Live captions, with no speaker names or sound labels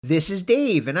This is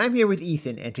Dave, and I'm here with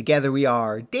Ethan, and together we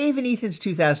are Dave and Ethan's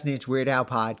 2000-inch Weird Al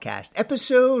podcast,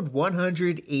 episode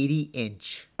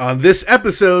 180-inch. On this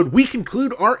episode, we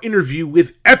conclude our interview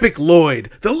with Epic Lloyd,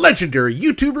 the legendary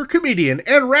YouTuber, comedian,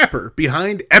 and rapper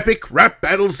behind Epic Rap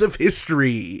Battles of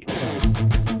History.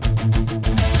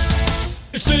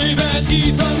 It's Dave and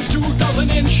Ethan's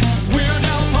 2000-inch Weird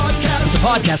Al podcast. It's a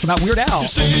podcast about Weird Al.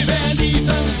 It's Dave and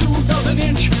Ethan's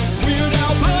 2000-inch Weird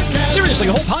Al podcast. Seriously,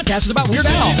 the whole podcast is about Weird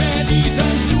Al. Dave and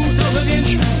Ethan's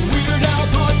 2000-inch Weird Al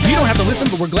podcast. You don't have to listen,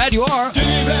 but we're glad you are.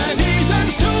 Dave and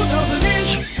Ethan's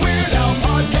 2000-inch Weird Al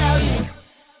podcast.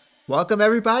 Welcome,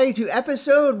 everybody, to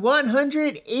episode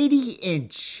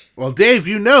 180-inch. Well, Dave,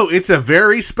 you know it's a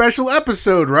very special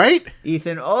episode, right?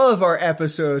 Ethan, all of our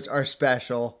episodes are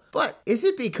special, but is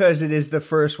it because it is the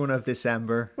first one of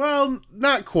December? Well,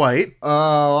 not quite.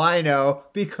 Oh, I know,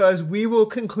 because we will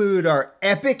conclude our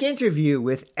epic interview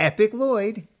with Epic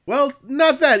Lloyd. Well,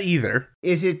 not that either.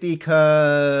 Is it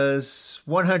because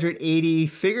 180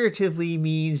 figuratively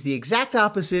means the exact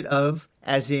opposite of,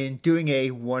 as in doing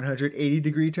a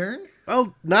 180-degree turn?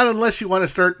 Well, not unless you want to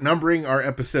start numbering our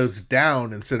episodes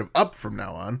down instead of up from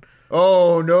now on.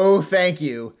 Oh, no, thank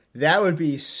you. That would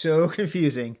be so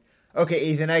confusing. Okay,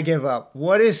 Ethan, I give up.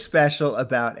 What is special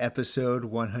about episode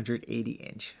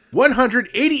 180-inch?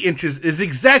 180 inches is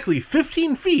exactly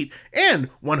 15 feet, and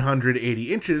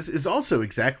 180 inches is also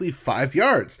exactly 5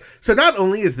 yards. So not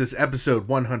only is this episode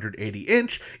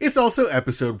 180-inch, it's also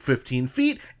episode 15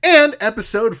 feet and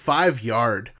episode 5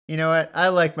 yard. You know what? I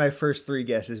like my first three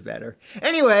guesses better.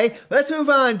 Anyway, let's move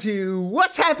on to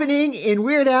what's happening in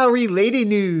Weird Al related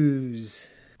news.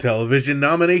 Television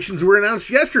nominations were announced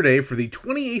yesterday for the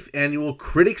 28th Annual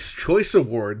Critics' Choice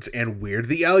Awards, and Weird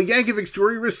the Al Yankovic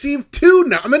Story received 2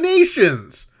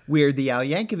 nominations. Weird the Al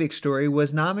Yankovic Story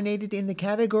was nominated in the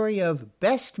category of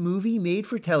Best Movie Made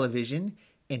for Television,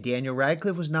 and Daniel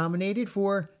Radcliffe was nominated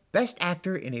for Best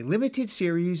Actor in a Limited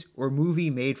Series or Movie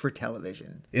Made for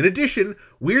Television. In addition,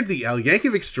 Weird the Al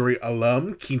Yankovic Story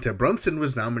alum Quinta Brunson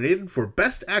was nominated for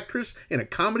Best Actress in a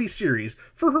Comedy Series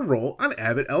for her role on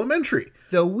Abbott Elementary.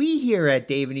 Though we here at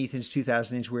Dave and Ethan's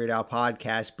 2000-inch Weird Al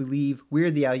podcast believe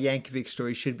Weird the Al Yankovic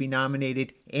Story should be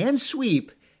nominated and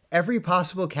sweep every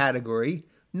possible category,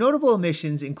 notable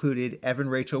omissions included Evan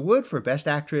Rachel Wood for Best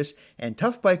Actress and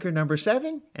Tough Biker No.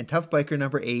 7 and Tough Biker No.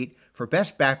 8 for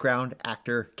Best Background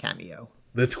Actor Cameo.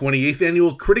 The 28th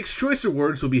Annual Critics' Choice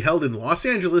Awards will be held in Los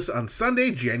Angeles on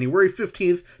Sunday, January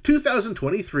 15th,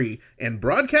 2023, and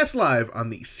broadcast live on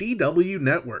the CW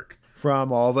network.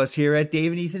 From all of us here at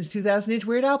Dave and Ethan's 2000-inch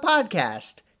Weird Al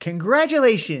podcast,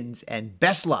 congratulations and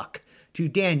best luck to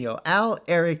Daniel, Al,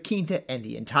 Eric, Quinta, and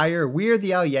the entire Weird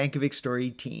the Al Yankovic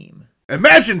Story team.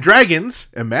 Imagine Dragons!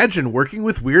 Imagine working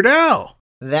with Weird Al!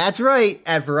 That's right.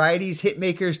 At Variety's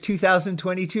Hitmakers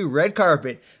 2022 Red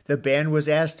Carpet, the band was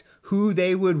asked who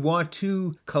they would want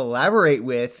to collaborate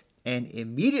with and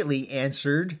immediately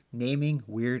answered naming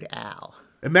Weird Al.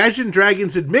 Imagine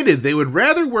Dragons admitted they would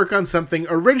rather work on something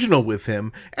original with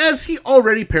him, as he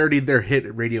already parodied their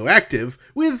hit Radioactive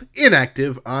with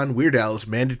Inactive on Weird Al's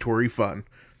Mandatory Fun.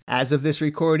 As of this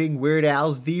recording, Weird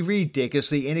Al's The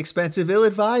Ridiculously Inexpensive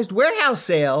Ill-Advised Warehouse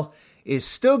Sale is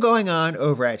still going on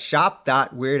over at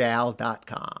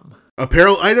shop.weirdal.com.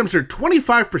 Apparel items are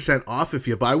 25% off if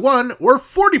you buy one, or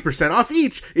 40% off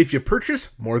each if you purchase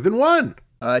more than one.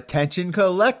 Attention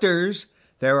collectors,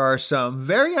 there are some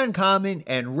very uncommon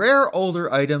and rare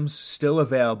older items still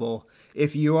available.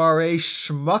 If you are a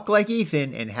schmuck like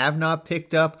Ethan and have not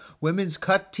picked up women's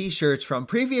cut t-shirts from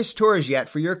previous tours yet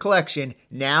for your collection,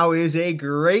 now is a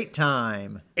great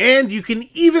time. And you can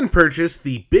even purchase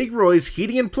the Big Roy's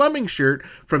Heating and Plumbing shirt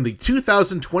from the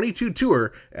 2022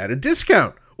 tour at a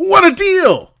discount. What a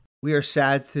deal! We are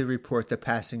sad to report the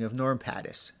passing of Norm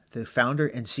Pattis, the founder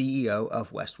and CEO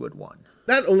of Westwood One.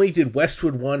 Not only did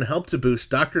Westwood One help to boost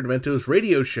Dr. Demento's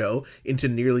radio show into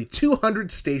nearly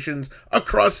 200 stations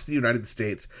across the United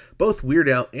States, both Weird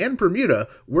Al and Bermuda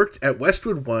worked at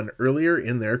Westwood One earlier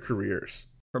in their careers.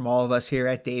 From all of us here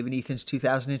at Dave and Ethan's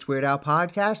 2000-inch Weird Al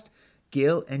podcast,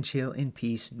 Gil and chill in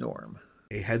peace, Norm.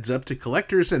 A heads up to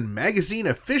collectors and magazine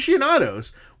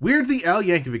aficionados, Weird the Al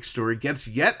Yankovic Story gets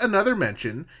yet another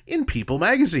mention in People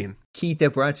magazine. Quinta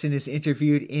Brunson is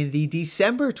interviewed in the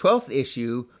December 12th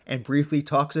issue and briefly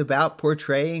talks about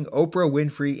portraying Oprah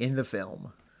Winfrey in the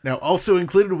film. Now, also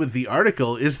included with the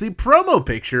article is the promo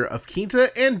picture of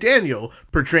Quinta and Daniel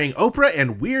portraying Oprah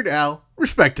and Weird Al,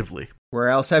 respectively. Where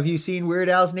else have you seen Weird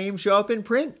Al's name show up in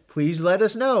print? Please let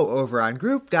us know over on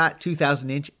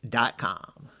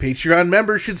group.2000inch.com. Patreon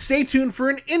members should stay tuned for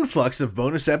an influx of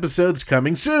bonus episodes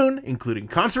coming soon, including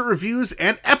concert reviews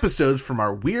and episodes from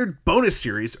our weird bonus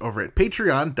series over at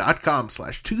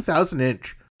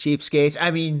patreon.com/2000inch. Cheapskates,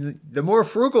 I mean, the more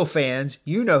frugal fans,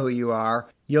 you know who you are.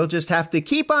 You'll just have to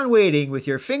keep on waiting with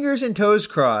your fingers and toes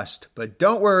crossed. But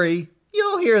don't worry,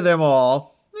 you'll hear them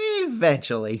all.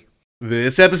 Eventually.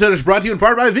 This episode is brought to you in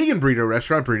part by Vegan Burrito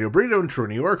Restaurant, Burrito Burrito in Troy,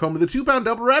 New York, home of the 2-pound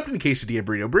double wrapped in quesadilla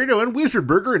Burrito Burrito and Wizard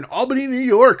Burger in Albany, New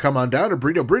York. Come on down to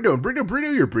Burrito Burrito and Burrito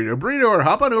Burrito, your Burrito Burrito, or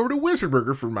hop on over to Wizard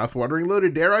Burger for mouthwatering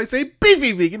loaded, dare I say,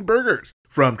 beefy vegan burgers.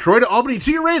 From Troy to Albany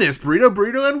to Uranus, Burrito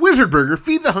Burrito and Wizard Burger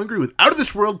feed the hungry with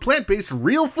out-of-this-world, plant-based,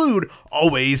 real food,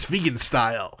 always vegan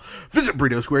style. Visit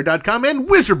BurritoSquare.com and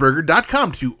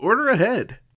WizardBurger.com to order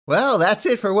ahead. Well, that's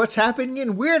it for what's happening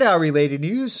in Weird Al-related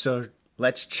news, so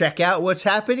let's check out what's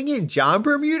happening in John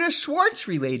Bermuda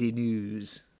Schwartz-related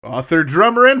news. Author,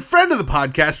 drummer, and friend of the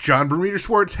podcast, John Bermuda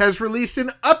Schwartz, has released an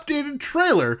updated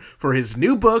trailer for his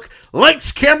new book,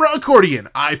 Lights, Camera, Accordion,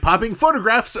 Eye-Popping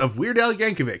Photographs of Weird Al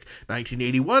Yankovic,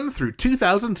 1981 through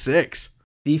 2006.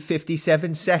 The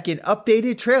 57-second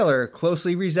updated trailer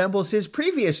closely resembles his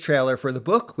previous trailer for the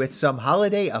book with some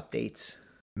holiday updates.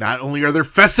 Not only are there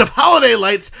festive holiday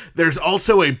lights, there's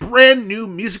also a brand new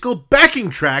musical backing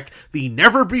track, the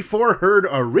never-before-heard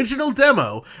original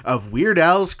demo of Weird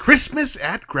Al's Christmas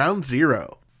at Ground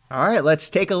Zero. All right, let's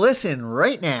take a listen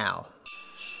right now.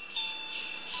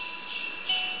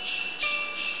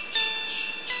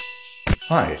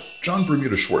 Hi, John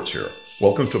Bermuda Schwartz here.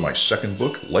 Welcome to my second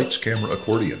book, Lights, Camera,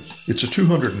 Accordion. It's a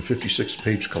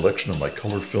 256-page collection of my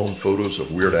color film photos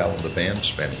of Weird Al and the band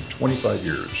spanning 25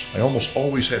 years. I almost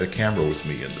always had a camera with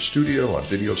me in the studio, on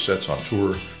video sets, on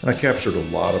tour, and I captured a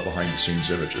lot of behind-the-scenes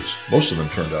images. Most of them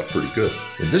turned out pretty good.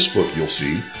 In this book, you'll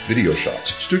see video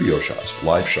shots, studio shots,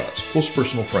 live shots, close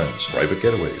personal friends, private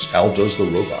getaways, Al does the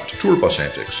robot, tour bus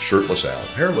antics, shirtless Al,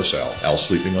 hairless Al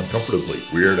sleeping uncomfortably,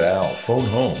 Weird Al, phone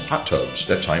home, hot tubs,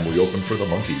 that time we opened for the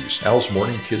Monkees, Al's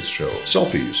morning kids show,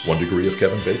 selfies, 1 degree of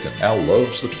Kevin Bacon, Al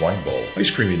loves the twine ball, ice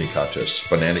cream eating contests,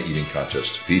 banana eating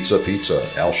contests, pizza,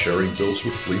 Al sharing bills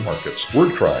with flea markets,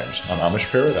 word crimes on Amish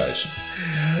Paradise,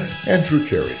 and Drew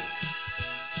Carey.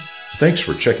 Thanks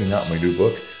for checking out my new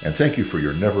book, and thank you for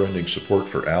your never-ending support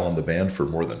for Al and the band for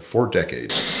more than 4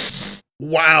 decades.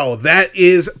 Wow, that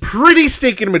is pretty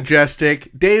stinking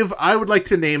majestic. Dave, I would like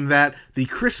to name that the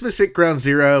Christmas at Ground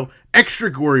Zero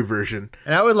extra gory version.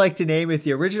 And I would like to name it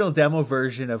the original demo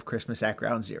version of Christmas at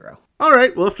Ground Zero. All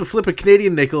right, we'll have to flip a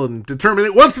Canadian nickel and determine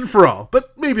it once and for all,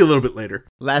 but maybe a little bit later.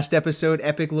 Last episode,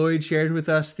 Epic Lloyd shared with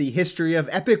us the history of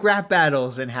epic rap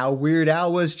battles and how Weird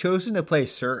Al was chosen to play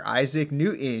Sir Isaac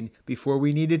Newton before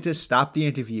we needed to stop the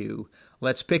interview.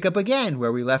 Let's pick up again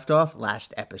where we left off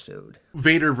last episode.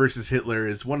 Vader versus Hitler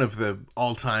is one of the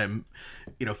all-time,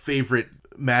 favorite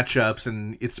matchups,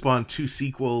 and it spawned 2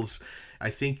 sequels. I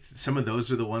think some of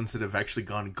those are the ones that have actually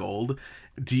gone gold.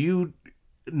 Do you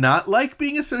not like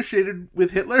being associated with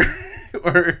Hitler?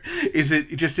 Or is it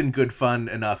just in good fun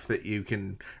enough that you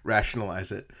can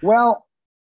rationalize it? Well,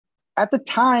 at the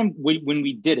time when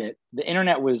we did it, the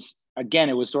internet was, again,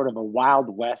 it was sort of a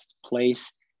Wild West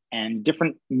place, and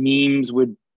different memes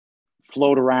would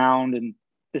float around and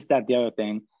this, that, the other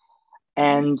thing.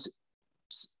 And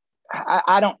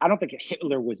I don't think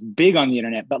Hitler was big on the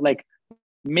internet, but like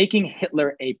making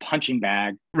Hitler a punching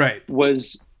bag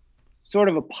was sort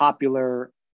of a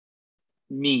popular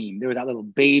meme. There was that little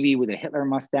baby with a Hitler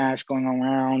mustache going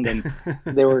around, and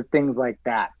there were things like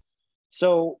that.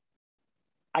 So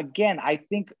again, I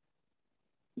think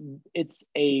it's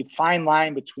a fine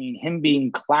line between him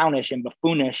being clownish and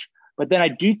buffoonish, but then I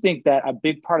do think that a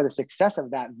big part of the success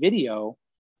of that video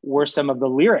were some of the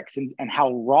lyrics and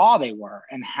how raw they were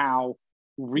and how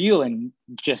real and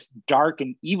just dark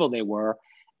and evil they were.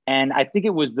 And I think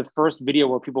it was the first video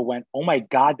where people went, oh my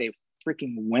God, they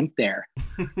freaking went there.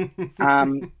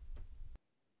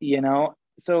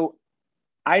 So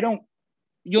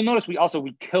you'll notice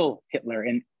we kill Hitler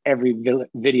in every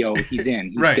video he's in.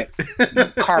 He gets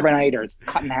carbonite or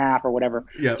cut in half or whatever.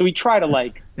 Yep. So we try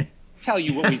to tell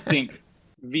you what we think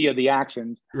via the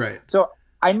actions. Right. So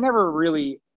I never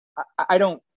really, I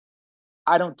don't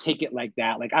take it like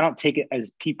that. Like, I don't take it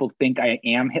as people think I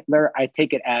am Hitler. I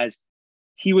take it as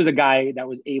he was a guy that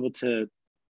was able to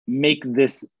make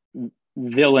this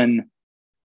villain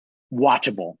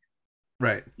watchable.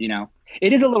 Right.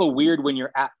 It is a little weird when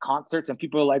you're at concerts and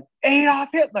people are like, Adolf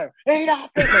Hitler,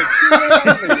 Adolf Hitler.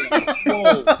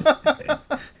 Whoa,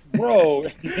 bro,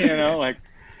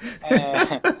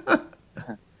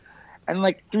 And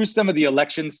like through some of the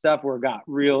election stuff where it got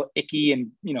real icky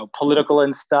and, you know, political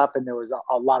and stuff, and there was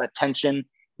a lot of tension,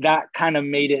 that kind of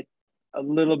made it a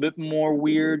little bit more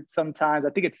weird sometimes. I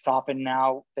think it's softened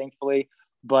now, thankfully.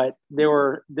 But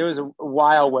there was a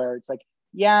while where it's like,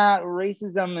 yeah,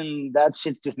 racism and that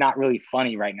shit's just not really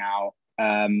funny right now.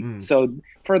 So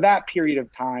for that period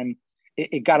of time,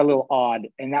 it got a little odd.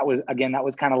 And that was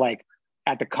kind of like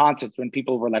at the concerts when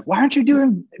people were like, why aren't you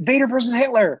doing Vader versus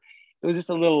Hitler? It was just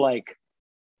a little like,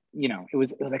 you know, it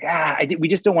was like, we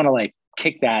just don't want to like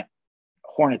kick that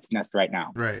hornet's nest right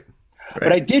now. Right.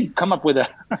 But I did come up with I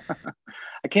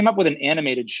came up with an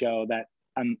animated show that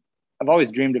I've always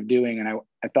dreamed of doing, and I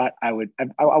thought I would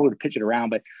pitch it around,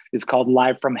 but it's called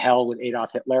Live from Hell with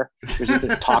Adolf Hitler. There's just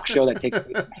this talk show that takes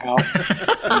place from hell.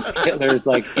 And Hitler's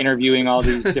like interviewing all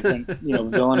these different, you know,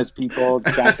 villainous people,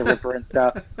 Jack the Ripper and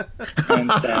stuff. And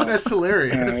so, that's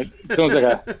hilarious. It was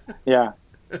like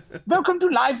welcome to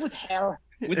Live with Hell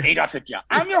with Adolf Hitler.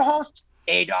 I'm your host,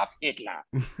 Adolf Hitler.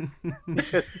 He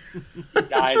just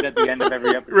dies at the end of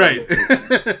every episode. Right.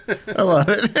 I love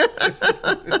it.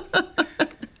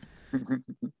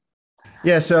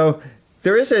 Yeah, so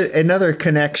there is another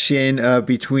connection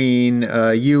between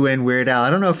you and Weird Al. I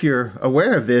don't know if you're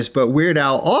aware of this, but Weird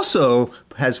Al also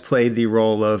has played the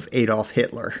role of Adolf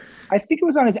Hitler. I think it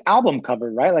was on his album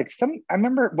cover, right? Like I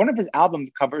remember one of his album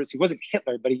covers, he wasn't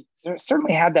Hitler, but he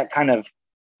certainly had that kind of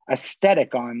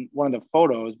aesthetic on one of the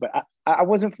photos, but I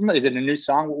wasn't familiar. Is it a new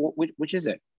song? Which is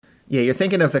it? Yeah, you're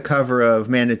thinking of the cover of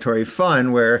Mandatory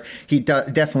Fun, where he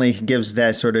definitely gives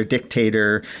that sort of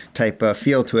dictator type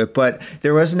feel to it. But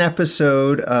there was an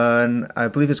episode on, I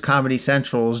believe it's Comedy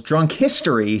Central's Drunk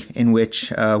History, in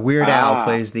which Weird Al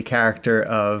plays the character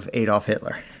of Adolf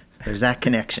Hitler. There's that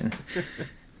connection.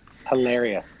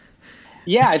 Hilarious.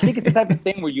 Yeah, I think it's the type of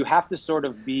thing where you have to sort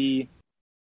of be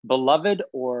beloved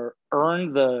or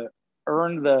earn the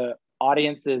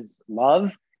audience's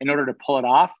love in order to pull it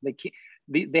off.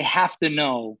 They have to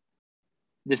know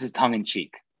this is tongue in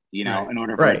cheek, you know, in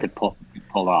order for it to pull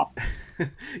off.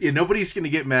 Yeah, nobody's going to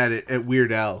get mad at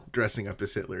Weird Al dressing up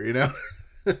as Hitler, you know?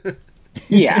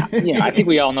 Yeah, I think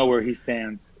we all know where he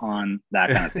stands on that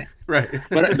kind of thing. Right.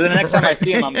 But the next time I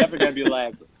see him, I'm never going to be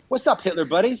like, "What's up, Hitler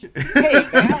buddies? Hey,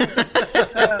 man,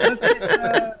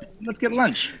 let's get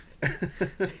lunch."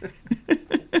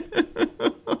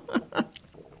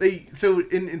 So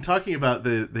in talking about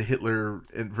the Hitler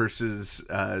versus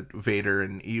Vader,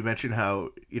 and you mentioned how,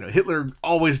 you know, Hitler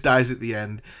always dies at the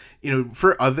end. You know,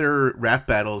 for other rap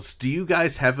battles, do you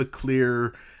guys have a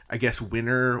clear, I guess,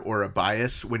 winner or a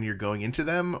bias when you're going into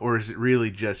them, or is it really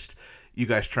just you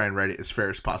guys try and write it as fair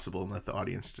as possible and let the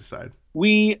audience decide?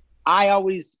 I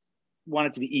always want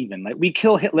it to be even. Like, we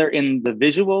kill Hitler in the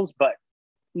visuals, but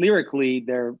lyrically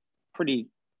they're pretty.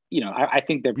 You know, I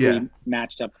think they're pretty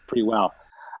matched up pretty well.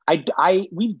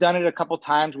 We've done it a couple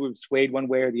times. We've swayed one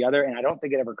way or the other, and I don't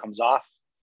think it ever comes off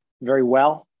very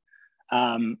well.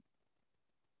 You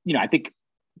know, I think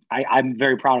I'm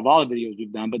very proud of all the videos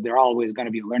we've done, but they're always going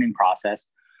to be a learning process.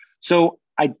 So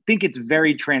I think it's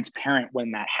very transparent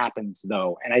when that happens,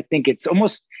 though. And I think it's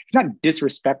not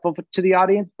disrespectful to the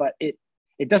audience, but it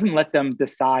doesn't let them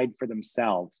decide for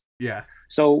themselves. Yeah.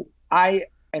 So I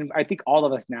think all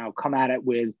of us now come at it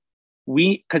with,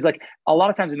 because like a lot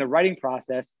of times in the writing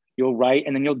process, you'll write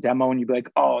and then you'll demo and you'll be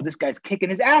like, oh, this guy's kicking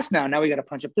his ass now. Now we got to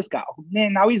punch up this guy. Oh,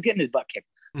 man, now he's getting his butt kicked.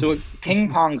 So it ping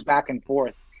pongs back and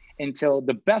forth until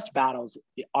the best battles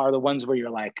are the ones where you're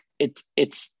like, it's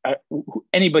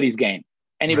anybody's game.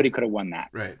 Anybody could have won that.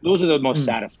 Right. Those are the most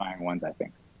satisfying ones, I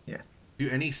think. Yeah. Do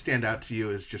any stand out to you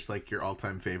as just like your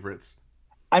all-time favorites?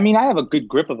 I mean, I have a good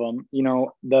grip of them. You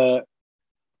know,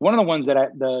 one of the ones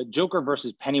that the Joker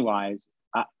versus Pennywise,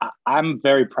 I'm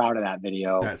very proud of that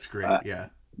video. That's great. Yeah.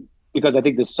 Because I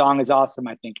think the song is awesome.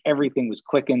 I think everything was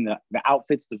clicking, the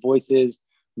outfits, the voices,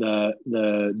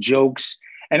 the jokes,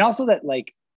 and also that,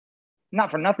 like,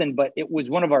 not for nothing, but it was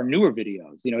one of our newer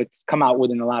videos. You know, it's come out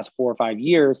within the last 4 or 5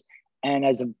 years. And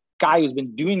as a guy who's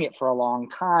been doing it for a long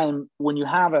time, when you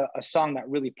have a song that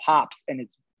really pops and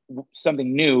it's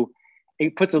something new,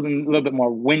 it puts a little bit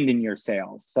more wind in your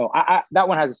sails. So that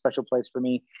one has a special place for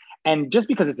me. And just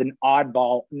because it's an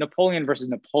oddball, Napoleon versus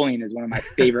Napoleon is one of my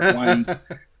favorite ones.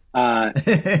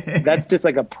 That's just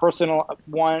like a personal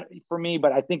one for me,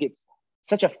 but I think it's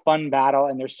such a fun battle,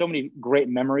 and there's so many great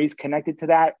memories connected to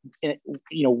that.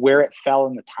 You know, where it fell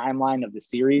in the timeline of the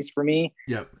series for me.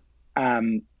 Yep.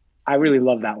 I really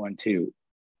love that one too.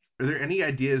 Are there any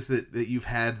ideas that you've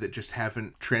had that just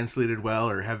haven't translated well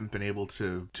or haven't been able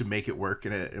to make it work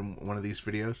in one of these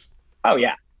videos? Oh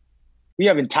yeah. We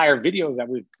have entire videos that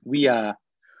we I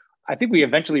think we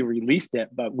eventually released it,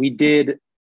 but we did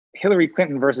Hillary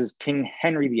Clinton versus King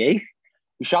Henry VIII.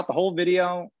 We shot the whole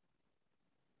video,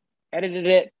 edited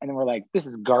it, and then we're like, this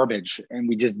is garbage. And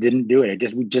we just didn't do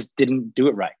it. We just didn't do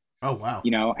it right. Oh, wow.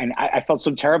 You know, and I felt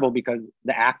so terrible because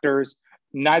the actors,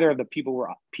 neither of the people were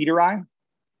Peter I,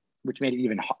 which made it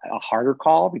even a harder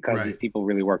call because these people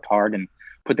really worked hard and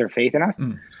put their faith in us.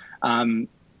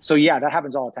 So yeah, that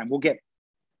happens all the time. We'll get,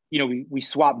 you know, we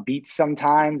swap beats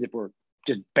sometimes if we're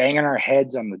just banging our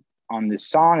heads on this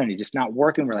song and it's just not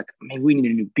working. We're like, maybe we need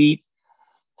a new beat.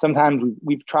 Sometimes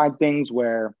we've tried things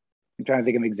where I'm trying to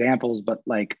think of examples, but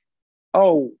like,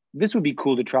 oh, this would be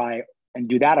cool to try and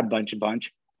do that a bunch.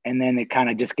 And then it kind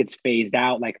of just gets phased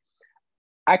out. Like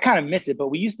I kind of miss it, but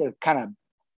we used to kind of,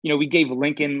 you know, we gave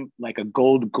Lincoln like a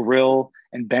gold grill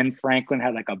and Ben Franklin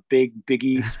had like a big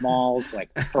Biggie Smalls,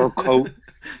 like fur coat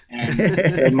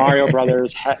and Mario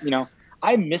Brothers, you know,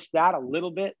 I missed that a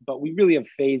little bit, but we really have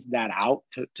phased that out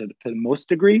to the most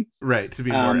degree. Right. To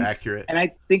be more accurate. And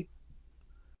I think,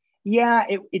 yeah,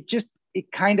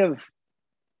 it kind of,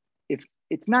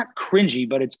 it's not cringy,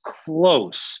 but it's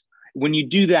close. When you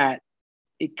do that,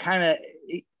 it kind of,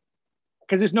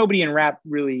 because there's nobody in rap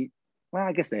really, well,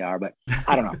 I guess they are, but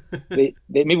I don't know. They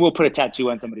maybe we'll put a tattoo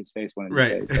on somebody's face one of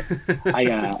these days.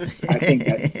 I think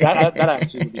that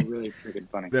actually would be really freaking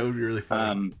funny. That would be really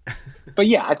funny. But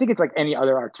yeah, I think it's like any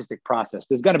other artistic process.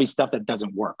 There's got to be stuff that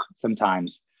doesn't work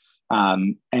sometimes,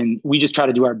 and we just try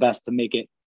to do our best to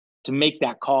make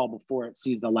that call before it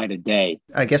sees the light of day.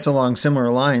 I guess along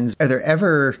similar lines, are there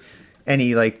ever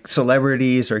any like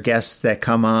celebrities or guests that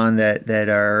come on that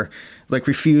are like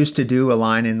refuse to do a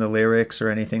line in the lyrics or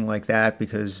anything like that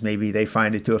because maybe they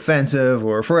find it too offensive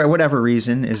or for whatever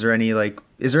reason? Is there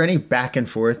any back and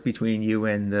forth between you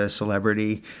and the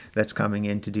celebrity that's coming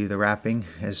in to do the rapping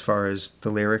as far as the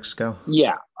lyrics go?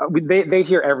 Yeah, they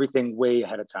hear everything way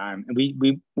ahead of time, and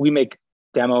we make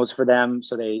demos for them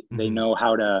so they know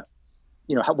how to,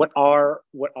 you know, what our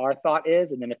thought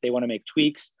is, and then if they want to make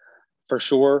tweaks, for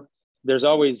sure. There's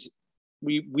always,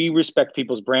 we respect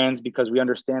people's brands because we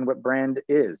understand what brand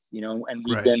is, you know, and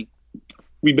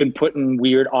we've been put in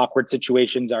weird, awkward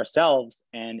situations ourselves,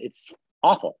 and it's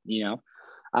awful, you know.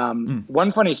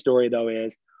 One funny story though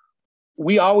is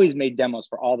we always made demos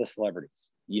for all the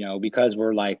celebrities, you know, because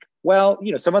we're like, well,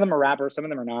 you know, some of them are rappers, some of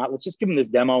them are not. Let's just give them this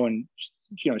demo and,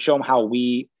 you know, show them how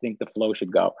we think the flow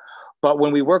should go. But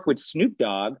when we work with Snoop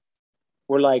Dogg,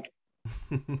 we're like,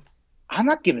 I'm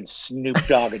not giving Snoop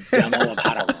Dogg a demo of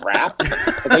how to rap.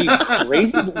 Like, are you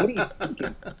crazy? What are you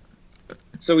thinking?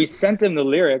 So we sent him the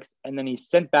lyrics, and then he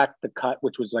sent back the cut,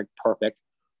 which was like perfect.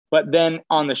 But then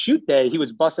on the shoot day, he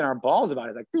was busting our balls about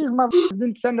it. He's like, these motherfuckers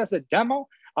didn't send us a demo.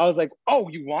 I was like, oh,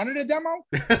 you wanted a demo?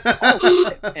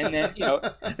 Oh, and then, you know,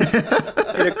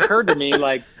 it occurred to me,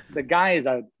 like, the guy is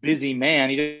a busy man.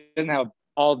 He doesn't have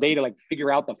all day to like figure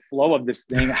out the flow of this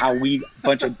thing, how we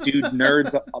bunch of dude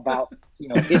nerds about, you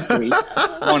know, history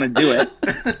want to do it.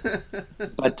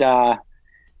 But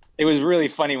it was really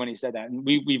funny when he said that, and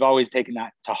we've always taken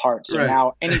that to heart. So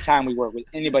now anytime we work with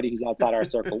anybody who's outside our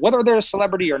circle, whether they're a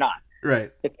celebrity or not,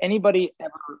 if anybody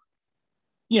ever,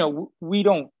 you know, we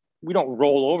don't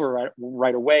roll over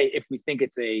right away if we think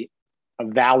it's a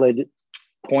valid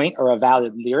point or a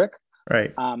valid lyric,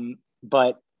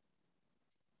 but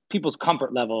people's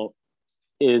comfort level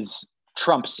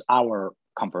trumps our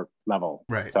comfort level.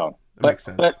 Right. So, that makes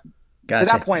sense. But Gotcha.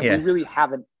 to that point, we really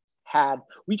haven't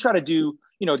we try to do,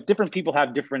 you know, different people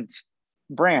have different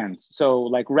brands. So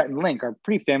like Rhett and Link are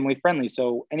pretty family friendly.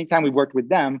 So anytime we've worked with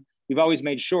them, we've always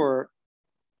made sure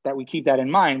that we keep that in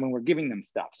mind when we're giving them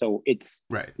stuff. So it's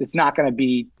not going to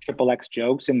be XXX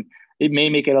jokes, and it may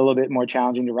make it a little bit more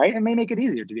challenging to write and may make it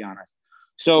easier, to be honest.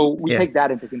 So we take that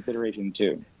into consideration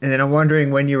too. And then I'm wondering,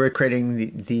 when you were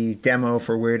creating the demo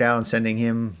for Weird Al and sending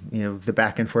him, you know, the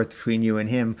back and forth between you and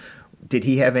him, did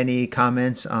he have any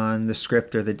comments on the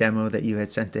script or the demo that you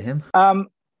had sent to him?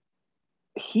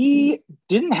 He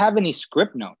didn't have any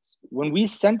script notes. When we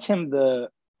sent him the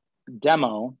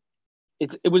demo,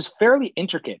 it was fairly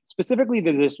intricate. Specifically,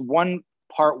 there's this one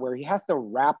part where he has to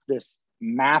wrap this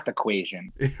math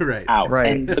equation out.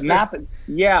 And the math,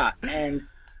 and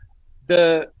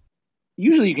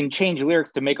usually you can change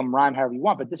lyrics to make them rhyme however you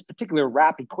want, but this particular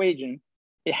rap equation,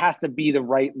 it has to be the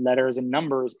right letters and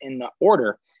numbers in the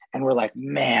order. And we're like,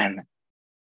 man,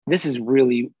 this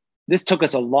took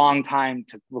us a long time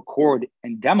to record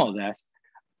and demo this.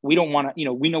 We don't want to, you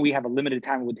know, we know we have a limited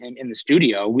time with him in the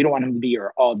studio. We don't want him to be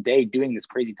here all day doing this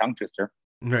crazy tongue twister.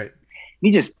 Right.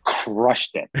 He just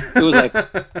crushed it. It was like,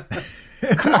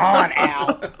 come on,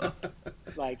 Al.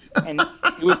 Like, and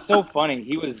it was so funny.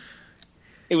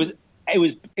 It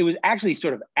was actually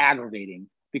sort of aggravating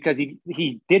because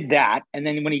he did that. And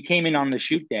then when he came in on the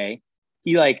shoot day,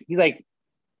 he's like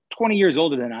 20 years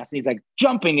older than us. And he's like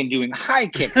jumping and doing high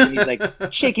kicks. And he's like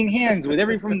shaking hands with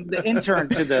from the intern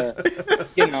to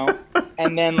the,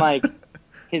 and then like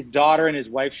his daughter and his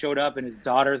wife showed up, and his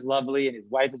daughter's lovely and his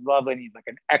wife is lovely. And he's like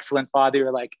an excellent father.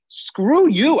 You're like, screw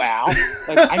you, Al.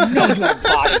 Like, I know you have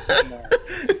bodies somewhere,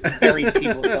 buried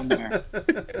people somewhere,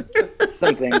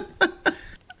 something.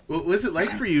 What was it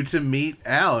like for you to meet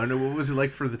Al? And what was it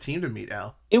like for the team to meet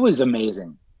Al? It was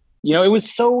amazing. It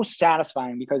was so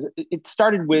satisfying because it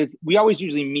started with, we always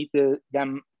usually meet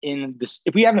them in this,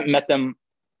 if we haven't met them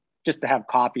just to have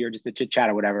coffee or just to chit chat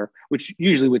or whatever, which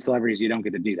usually with celebrities, you don't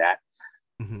get to do that.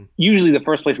 Mm-hmm. Usually the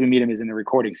first place we meet him is in the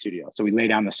recording studio. So we lay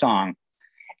down the song,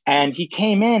 and he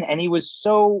came in and he was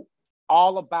so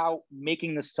all about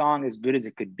making the song as good as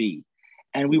it could be.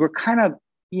 And we were kind of,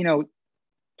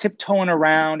 tiptoeing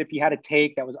around if he had a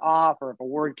take that was off or if a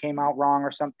word came out wrong or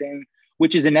something,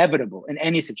 which is inevitable in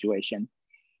any situation.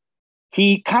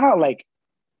 He kind of like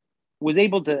was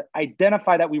able to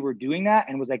identify that we were doing that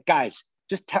and was like, guys,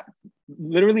 just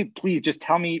literally, please just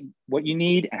tell me what you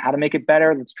need and how to make it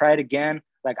better. Let's try it again.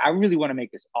 Like, I really want to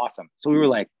make this awesome. So we were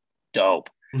like, dope.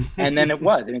 And then it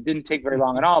was, and it didn't take very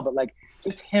long at all, but like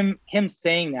just him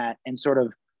saying that and sort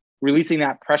of releasing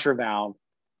that pressure valve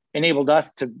enabled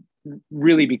us to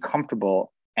really be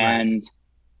comfortable. And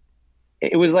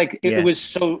it was like, it was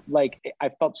so like, I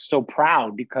felt so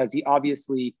proud because he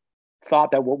obviously thought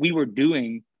that what we were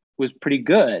doing was pretty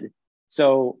good.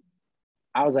 So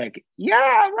I was like,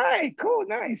 yeah, right, cool,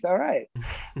 nice, all right.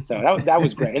 So that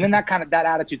was great. And then that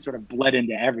attitude sort of bled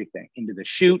into everything, into the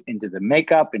shoot, into the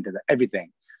makeup, into the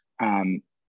everything. And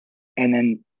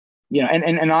then,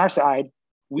 and on our side,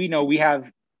 we know we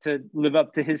have to live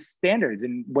up to his standards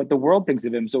and what the world thinks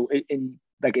of him. So it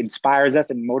like inspires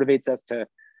us and motivates us to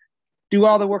do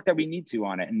all the work that we need to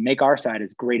on it and make our side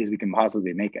as great as we can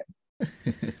possibly make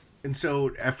it. And so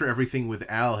after everything with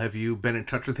Al, have you been in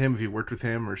touch with him? Have you worked with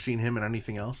him or seen him in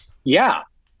anything else? Yeah.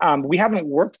 We haven't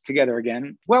worked together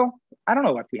again. Well, I don't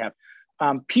know if we have.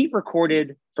 Pete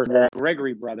recorded for the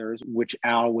Gregory Brothers, which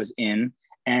Al was in,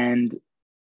 and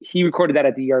he recorded that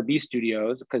at the ERB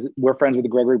studios because we're friends with the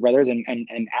Gregory Brothers, and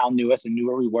Al knew us and knew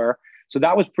where we were. So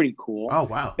that was pretty cool. Oh,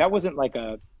 wow. That wasn't like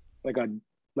a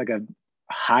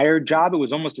hired job. It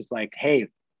was almost just like, hey,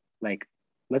 like,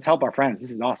 let's help our friends. This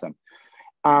is awesome.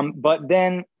 But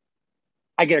then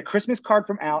I get a Christmas card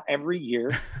from Al every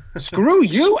year. Screw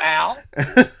you, Al.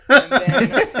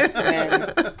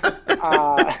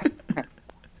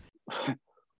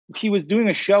 And he was doing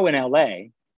a show in LA,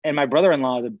 and my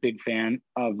brother-in-law is a big fan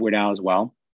of Weird Al as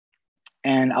well.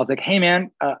 And I was like, hey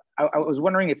man, I was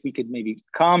wondering if we could maybe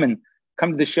come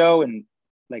to the show and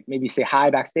like maybe say hi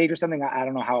backstage or something. I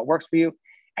don't know how it works for you.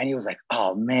 And he was like,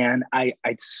 oh man, I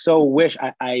so wish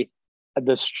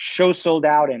the show sold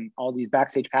out and all these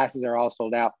backstage passes are all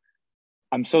sold out.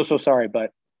 I'm so sorry,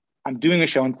 but I'm doing a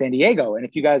show in San Diego. And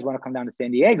if you guys want to come down to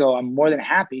San Diego, I'm more than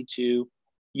happy to,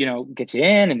 get you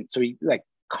in. And so he like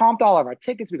comped all of our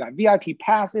tickets. We got VIP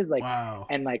passes, like, wow.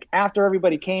 And like after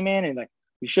everybody came in and like,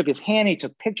 we shook his hand, he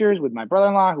took pictures with my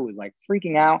brother-in-law who was like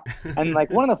freaking out. And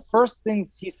like one of the first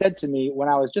things he said to me when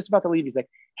I was just about to leave, he's like,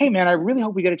 hey man, I really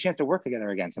hope we get a chance to work together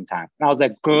again sometime. And I was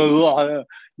like,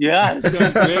 yeah, it's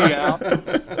going great, Al.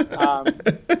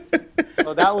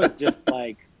 So that was just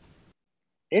like,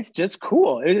 it's just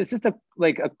cool. It's just a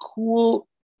cool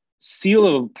seal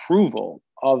of approval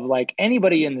of like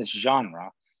anybody in this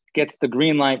genre gets the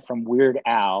green light from Weird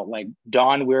Al, like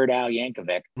Don Weird Al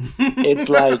Yankovic. It's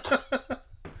like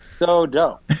so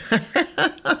dope.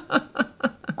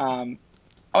 And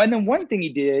then one thing he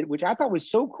did, which I thought was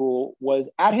so cool, was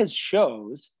at his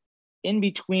shows, in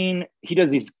between, he does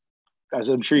these, as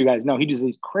I'm sure you guys know, he does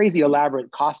these crazy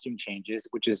elaborate costume changes,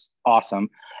 which is awesome.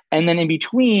 And then in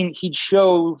between, he'd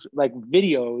show like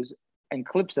videos and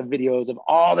clips of videos of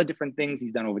all the different things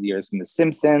he's done over the years, from The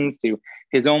Simpsons to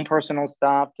his own personal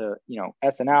stuff to,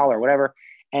 SNL or whatever.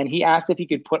 And he asked if he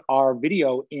could put our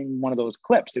video in one of those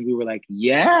clips. And we were like,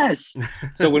 yes.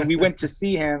 So when we went to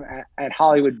see him at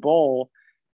Hollywood Bowl,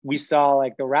 we saw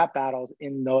like the rap battles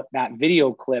in that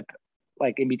video clip,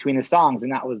 like in between the songs.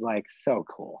 And that was like so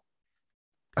cool.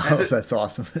 That's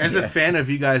awesome. As a fan of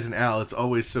you guys and Al, it's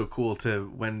always so cool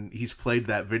when he's played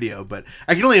that video. But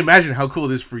I can only imagine how cool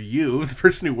it is for you, the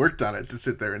person who worked on it, to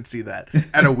sit there and see that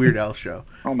at a Weird Al show.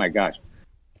 Oh my gosh.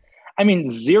 I mean,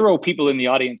 0 people in the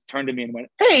audience turned to me and went,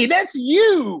 hey, that's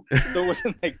you. So it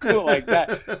wasn't like cool like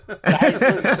that.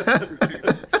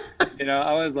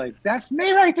 I was like, that's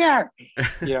me right there.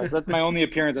 That's my only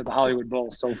appearance at the Hollywood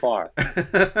Bowl so far.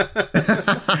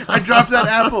 I dropped that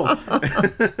apple.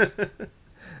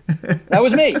 That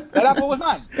was me. That apple was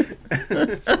mine.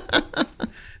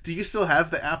 Do you still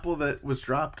have the apple that was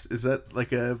dropped? Is that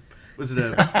like was it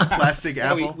a plastic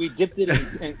apple? We dipped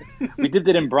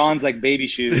it in bronze like baby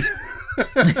shoes.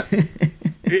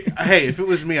 Hey, if it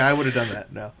was me, I would have done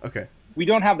that. No, okay. We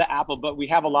don't have the apple, but we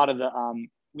have a lot of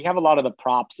the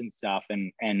props and stuff,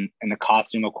 and the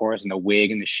costume, of course, and the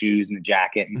wig and the shoes and the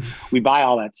jacket, and we buy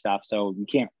all that stuff. So we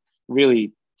can't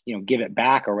really, give it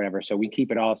back or whatever. So we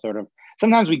keep it all sort of.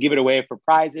 Sometimes we give it away for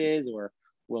prizes, or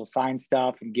we'll sign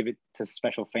stuff and give it to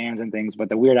special fans and things. But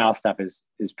the Weird Al stuff is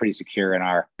pretty secure in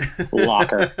our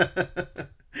locker.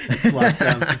 It's locked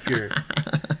down secure.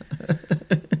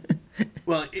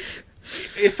 Well,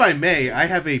 if I may, I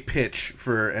have a pitch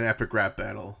for an epic rap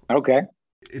battle. Okay.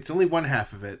 It's only one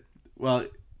half of it. Well,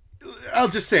 I'll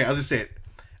just say it.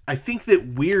 I think that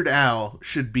Weird Al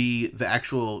should be the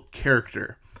actual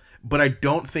character, but I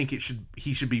don't think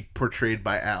he should be portrayed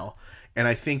by Al. And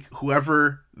I think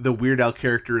whoever the Weird Al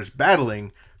character is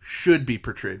battling should be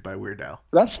portrayed by Weird Al.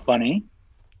 That's funny.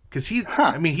 Because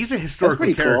he's a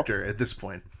historical character at this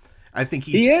point. I think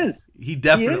he is. He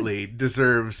definitely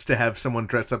deserves to have someone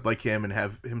dress up like him and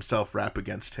have himself rap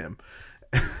against him.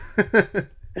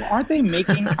 Well, aren't they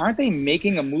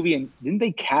making a movie, and didn't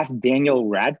they cast Daniel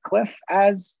Radcliffe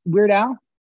as Weird Al?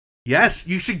 Yes,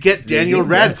 you should get Daniel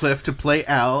Radcliffe to play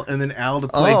Al, and then Al to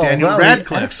play Daniel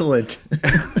Radcliffe. Excellent.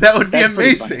 That would be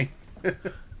amazing.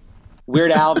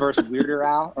 Weird Al versus Weirder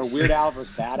Al, or Weird Al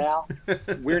versus Bad Al,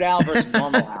 Weird Al versus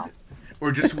Normal Al.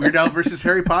 Or just Weird Al versus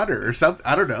Harry Potter or something.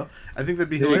 I don't know. I think that'd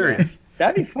be hilarious.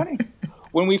 That'd be funny.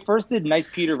 When we first did Nice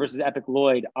Peter versus Epic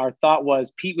Lloyd, our thought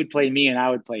was Pete would play me and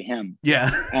I would play him. Yeah.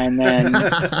 And then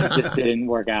it just didn't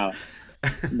work out.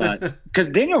 But because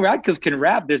Daniel Radcliffe can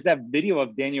rap, there's that video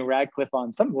of Daniel Radcliffe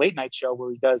on some late night show where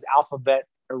he does alphabet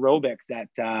aerobics,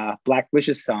 that Black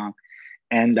Licious song.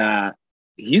 And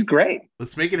he's great.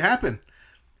 Let's make it happen.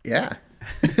 Yeah.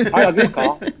 All right, I'll give a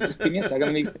call. Just give me a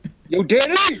second. Yo,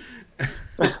 Danny!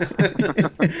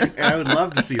 And I would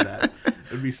love to see that.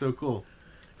 It would be so cool.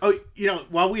 Oh,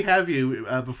 while we have you,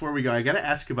 before we go, I got to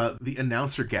ask about the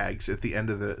announcer gags at the end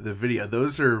of the video.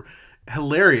 Those are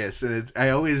hilarious, and I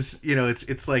always,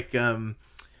 it's like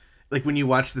when you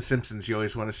watch The Simpsons, you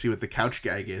always want to see what the couch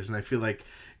gag is, and I feel like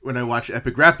when I watch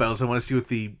Epic Rap Battles, I want to see what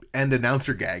the end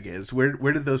announcer gag is. Where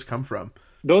did those come from?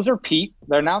 Those are Pete.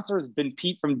 The announcer has been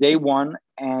Pete from day one,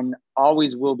 and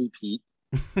always will be Pete.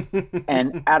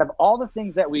 And out of all the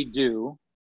things that we do,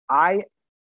 I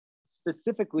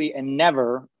specifically and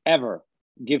never, ever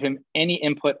give him any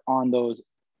input on those,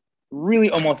 really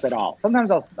almost at all.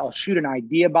 Sometimes I'll shoot an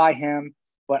idea by him,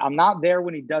 but I'm not there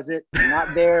when he does it. I'm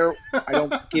not there. I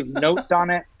don't give notes on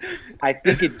it. I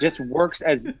think it just works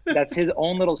that's his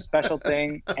own little special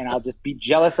thing, and I'll just be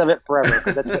jealous of it forever,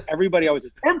 because that's what everybody always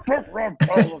says. Like,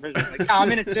 no,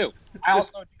 I'm in it too. I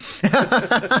also do.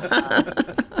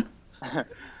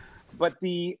 But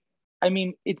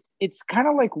it's kind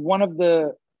of like one of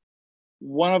the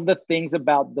things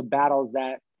about the battles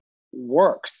that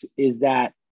works is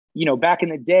that, back in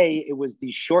the day, it was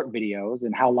these short videos,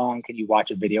 and how long can you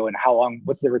watch a video, and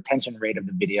what's the retention rate of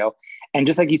the video. And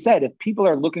just like you said, if people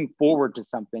are looking forward to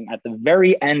something at the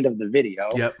very end of the video,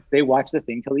 They watch the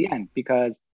thing till the end,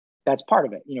 because that's part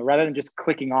of it, rather than just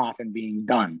clicking off and being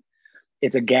done.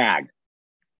 It's a gag.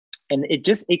 And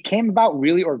it came about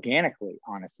really organically,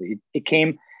 honestly. It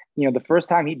came, the first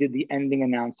time he did the ending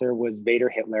announcer was Vader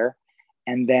Hitler.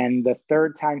 And then the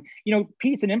third time,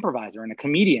 Pete's an improviser and a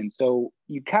comedian. So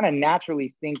you kind of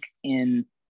naturally think in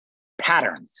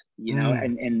patterns,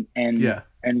 and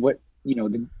what,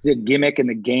 the gimmick and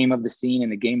the game of the scene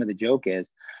and the game of the joke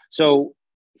is. So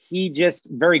he just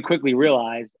very quickly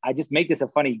realized, I just make this a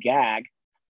funny gag.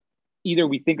 Either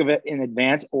we think of it in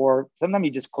advance, or sometimes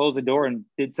he just closed the door and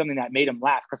did something that made him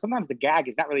laugh. Because sometimes the gag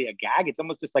is not really a gag. It's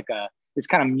almost just like it's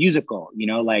kind of musical,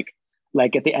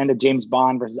 like at the end of James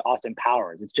Bond versus Austin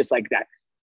Powers. It's just like that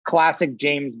classic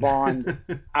James Bond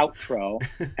outro,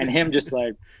 and him just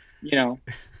like,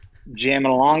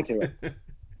 jamming along to it.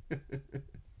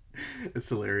 It's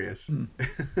hilarious.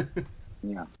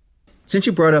 Yeah. Since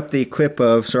you brought up the clip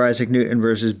of Sir Isaac Newton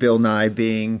versus Bill Nye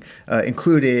being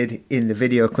included in the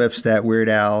video clips that Weird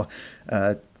Al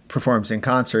performs in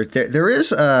concert, there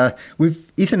is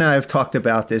Ethan and I have talked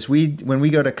about this. When we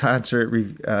go to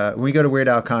when we go to Weird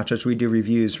Al concerts, we do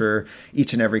reviews for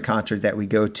each and every concert that we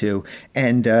go to,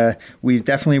 and we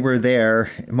definitely were there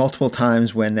multiple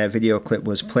times when that video clip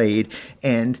was played.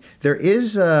 And there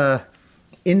is in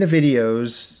the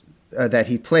videos that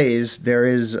he plays,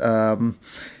 there's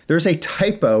a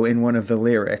typo in one of the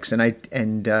lyrics, and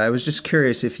I was just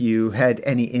curious if you had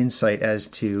any insight as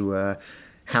to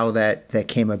how that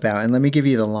came about. And let me give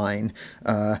you the line.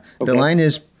 The line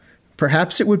is,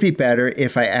 "Perhaps it would be better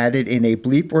if I added in a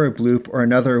bleep or a bloop or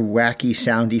another wacky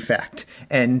sound effect."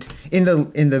 And in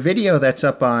the video that's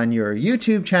up on your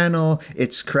YouTube channel,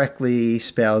 it's correctly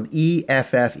spelled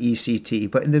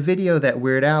EFFECT. But in the video that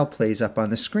Weird Al plays up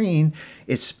on the screen,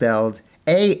 it's spelled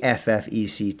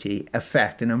AFFECT,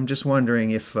 effect. And I'm just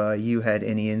wondering if you had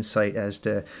any insight as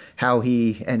to how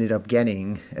he ended up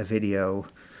getting a video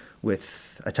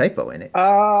with a typo in it.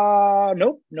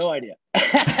 Nope, no idea.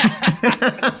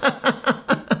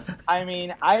 I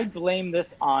mean, I blame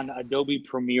this on Adobe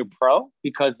Premiere Pro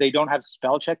because they don't have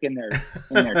spell check in their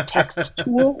text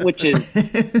tool, which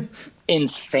is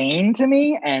insane to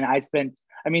me. And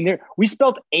we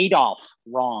spelled Adolf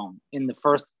wrong in the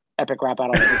first Epic Rap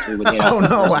Battle of History with Adolf. Oh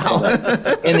no! Wow!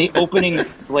 In the opening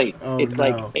slate, it's no.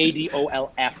 like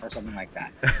ADOLF or something like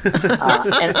that,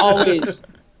 and always.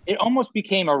 It almost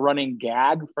became a running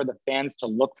gag for the fans to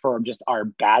look for just our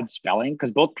bad spelling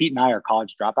because both Pete and I are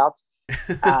college dropouts.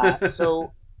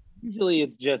 So usually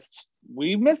it's just,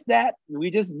 we missed that.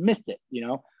 We just missed it,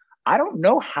 I don't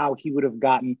know how he would have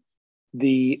gotten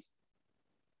the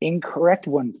incorrect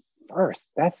one first.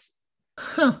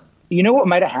 You know what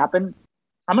might have happened?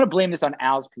 I'm going to blame this on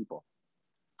Al's people.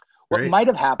 What might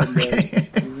have happened is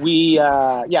this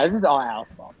is all Al's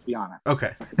fault, to be honest.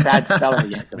 Okay. Bad speller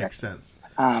Yankovic. Makes sense.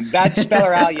 Bad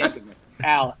speller Al Yankovic.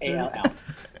 Al, A-L-L.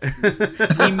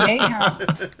 We may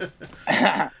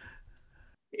have...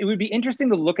 It would be interesting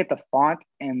to look at the font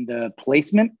and the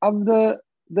placement of the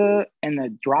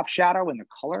drop shadow and the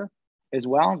color as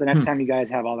well. The next time you guys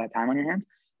have all that time on your hands.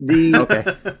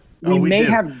 We may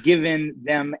have given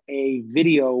them a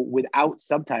video without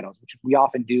subtitles, which we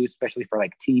often do, especially for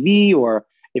like TV or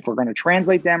if we're going to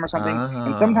translate them or something.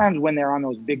 And sometimes when they're on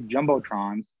those big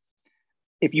jumbotrons,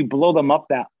 if you blow them up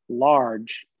that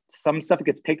large, some stuff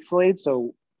gets pixelated.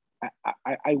 So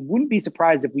I wouldn't be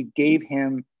surprised if we gave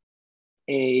him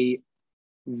a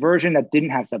version that didn't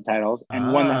have subtitles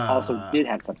and one that also did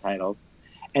have subtitles.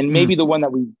 And maybe the one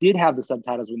that we did have the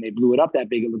subtitles, when they blew it up that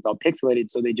big, it looked all pixelated.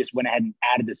 So they just went ahead and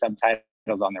added the subtitles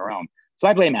on their own. So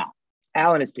I blame Al.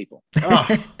 Al and his people. Oh.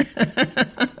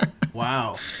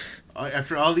 Wow.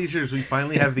 After all these years, we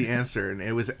finally have the answer. And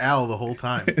it was Al the whole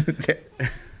time.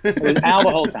 It was Al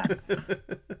the whole time.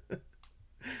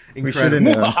 We should have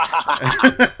known.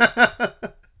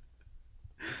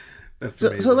 That's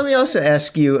amazing. So let me also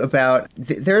ask you about,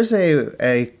 there's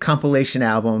a compilation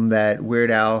album that Weird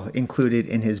Al included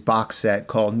in his box set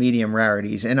called Medium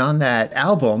Rarities. And on that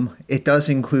album, it does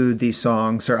include the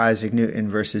song Sir Isaac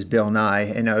Newton versus Bill Nye.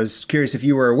 And I was curious if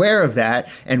you were aware of that,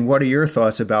 and what are your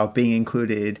thoughts about being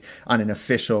included on an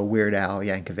official Weird Al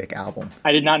Yankovic album?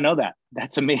 I did not know that.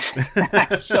 That's amazing.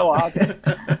 That's so awesome.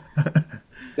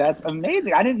 That's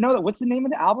amazing. I didn't know that. What's the name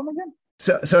of the album again?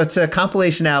 So it's a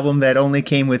compilation album that only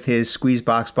came with his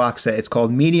Squeezebox box set. It's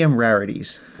called Medium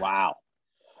Rarities. Wow.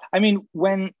 I mean,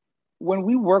 when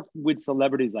we worked with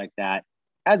celebrities like that,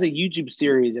 as a YouTube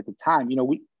series at the time,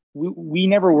 we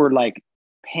never were like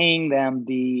paying them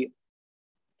the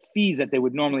fees that they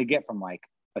would normally get from like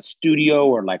a studio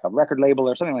or like a record label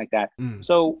or something like that.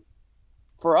 So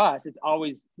for us, it's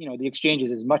always, the exchange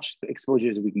is as much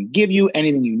exposure as we can give you,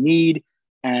 anything you need,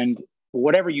 and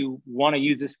whatever you want to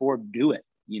use this for, do it,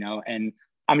 and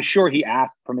I'm sure he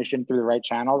asked permission through the right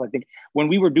channels. I think when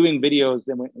we were doing videos,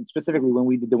 and specifically when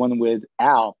we did the one with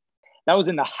Al, that was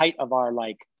in the height of our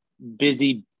like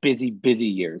busy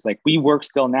years. Like we work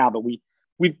still now, but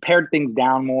we've pared things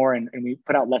down more and we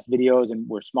put out less videos and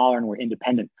we're smaller and we're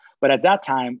independent. But at that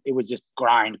time, it was just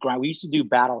grind. We used to do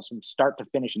battles from start to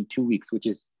finish in 2 weeks, which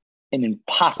is an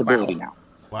impossibility now.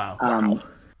 Wow.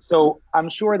 So I'm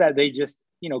sure that they just,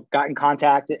 got in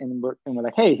contact and we're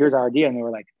like, hey, here's our idea. And they were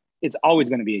like, it's always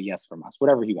going to be a yes from us,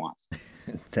 whatever he wants.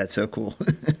 That's so cool.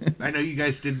 I know you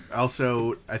guys did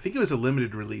also, I think it was a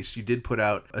limited release. You did put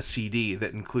out a CD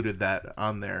that included that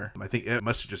on there. I think it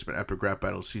must have just been Epic Rap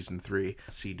Battle Season 3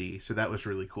 CD. So that was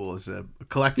really cool as a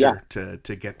collector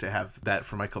to get to have that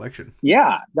for my collection.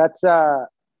 Yeah, that's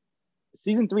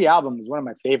Season 3 album is one of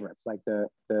my favorites. Like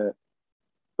it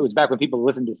was back when people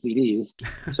listened to CDs.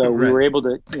 So Right. we were able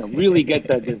to, really get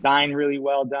the design really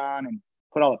well done and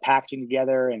put all the packaging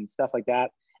together and stuff like that.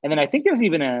 And then I think there's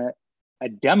even a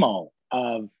demo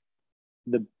of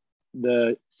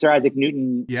the Sir Isaac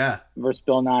Newton versus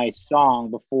Bill Nye song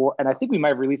before. And I think we might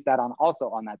have released that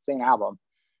on that same album,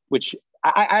 which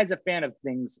I as a fan of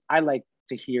things, I like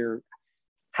to hear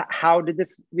how did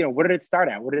this, what did it start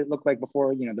at? What did it look like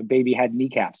before, the baby had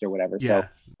kneecaps or whatever. Yeah.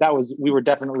 So we were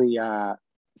definitely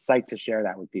psyched to share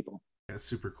that with people. That's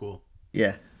super cool.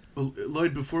 Yeah. Well,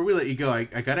 Lloyd, before we let you go, I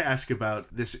got to ask about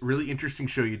this really interesting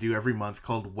show you do every month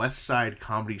called West Side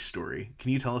Comedy Story.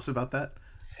 Can you tell us about that?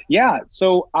 Yeah.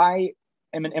 So I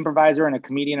am an improviser and a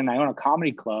comedian, and I own a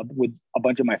comedy club with a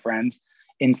bunch of my friends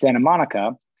in Santa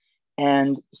Monica.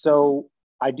 And so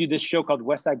I do this show called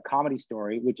West Side Comedy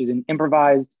Story, which is an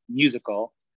improvised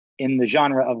musical in the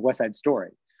genre of West Side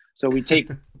Story. So we take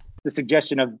the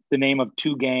suggestion of the name of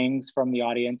two gangs from the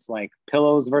audience, like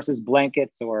Pillows versus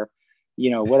Blankets, or,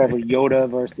 you know, whatever, Yoda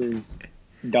versus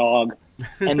Dog.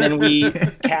 And then we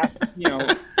cast, you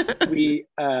know,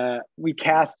 we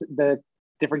cast the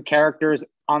different characters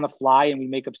on the fly, and we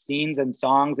make up scenes and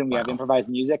songs, and we have improvised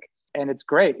music. And it's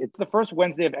great. It's the first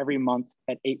Wednesday of every month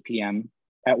at 8 p.m.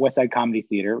 at West Side Comedy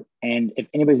Theater. And if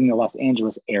anybody's in the Los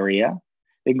Angeles area,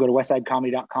 they can go to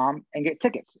westsidecomedy.com and get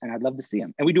tickets. And I'd love to see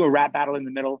them. And we do a rap battle in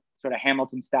the middle, sort of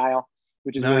Hamilton style,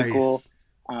 which is really cool.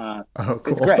 Cool.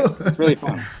 It's great. It's really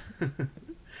fun.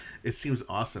 It seems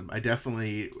awesome. I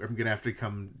definitely am going to have to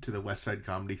come to the West Side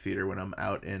Comedy Theater when I'm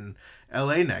out in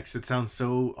LA next. It sounds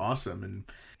so awesome. And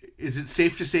is it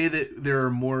safe to say that there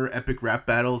are more epic rap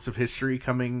battles of history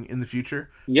coming in the future?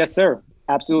 Yes, sir.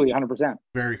 Absolutely. 100%.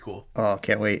 Very cool. Oh,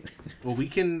 can't wait. Well, we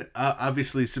can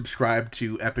obviously subscribe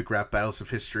to Epic Rap Battles of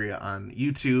History on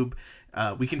YouTube.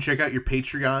 We can check out your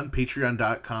Patreon,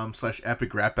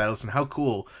 patreon.com/Epic Rap Battles, and how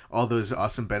cool all those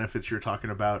awesome benefits you're talking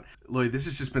about. Lloyd, this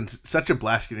has just been such a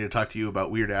blast getting to talk to you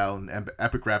about Weird Al and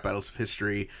Epic Rap Battles of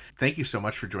History. Thank you so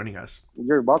much for joining us.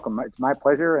 You're welcome. It's my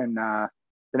pleasure. And the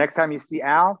next time you see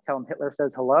Al, tell him Hitler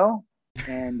says hello.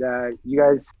 And you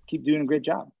guys keep doing a great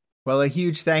job. Well, a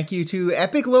huge thank you to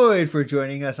Epic Lloyd for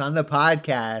joining us on the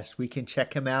podcast. We can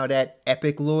check him out at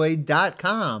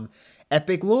epiclloyd.com.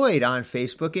 Epic Lloyd on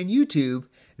Facebook and YouTube,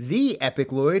 The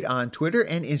Epic Lloyd on Twitter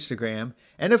and Instagram,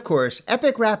 and of course,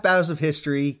 Epic Rap Battles of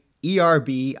History,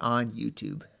 ERB on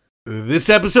YouTube. This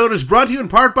episode is brought to you in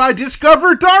part by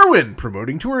Discover Darwin,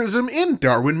 promoting tourism in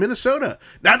Darwin, Minnesota.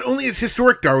 Not only is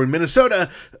historic Darwin, Minnesota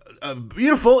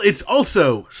beautiful, it's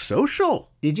also social.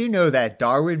 Did you know that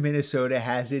Darwin, Minnesota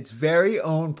has its very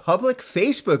own public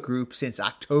Facebook group since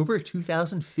October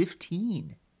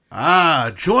 2015?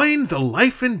 Join the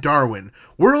Life in Darwin,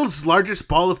 world's largest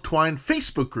ball of twine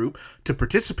Facebook group to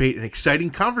participate in exciting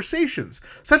conversations,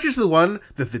 such as the one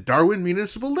that the Darwin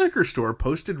Municipal Liquor Store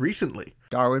posted recently.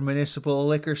 Darwin Municipal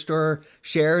Liquor Store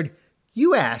shared,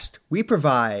 "You asked, we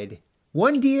provide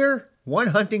 1 deer, 1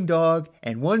 hunting dog,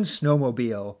 and 1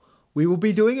 snowmobile. We will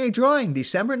be doing a drawing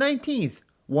December 19th,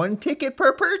 1 ticket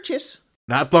per purchase."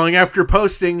 Not long after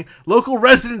posting, local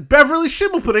resident Beverly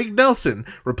Schimmelpudding Nelson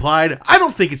replied, "I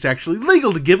don't think it's actually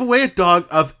legal to give away a dog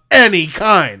of any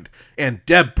kind." And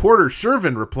Deb Porter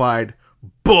Servin replied,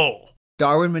 "Bull."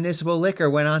 Darwin Municipal Liquor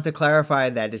went on to clarify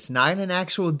that it's not an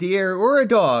actual deer or a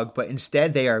dog, but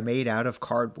instead they are made out of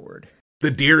cardboard.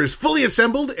 The deer is fully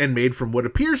assembled and made from what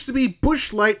appears to be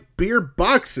Busch Light beer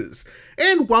boxes.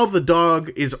 And while the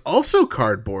dog is also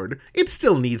cardboard, it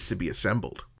still needs to be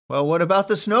assembled. Well, what about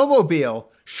the snowmobile?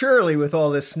 Surely with all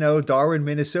the snow Darwin,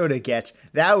 Minnesota gets,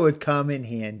 that would come in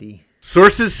handy.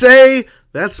 Sources say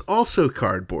that's also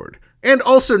cardboard and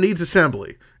also needs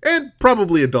assembly and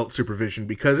probably adult supervision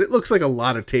because it looks like a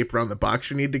lot of tape around the box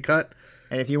you need to cut.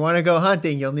 And if you want to go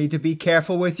hunting, you'll need to be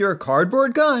careful with your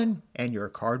cardboard gun and your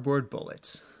cardboard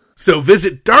bullets. So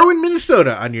visit Darwin,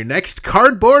 Minnesota on your next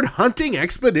cardboard hunting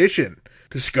expedition.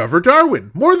 Discover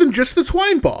Darwin, more than just the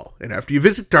twine ball. And after you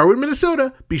visit Darwin,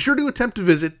 Minnesota, be sure to attempt to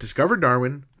visit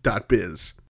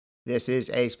discoverdarwin.biz. This is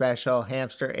a special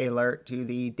hamster alert to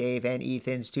the Dave and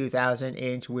Ethan's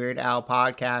 2000-inch Weird Al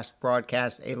podcast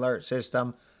broadcast alert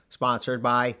system, sponsored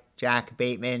by Jack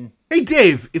Bateman. Hey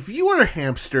Dave, if you were a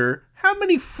hamster, how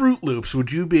many Fruit Loops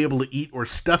would you be able to eat or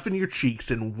stuff in your cheeks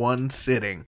in one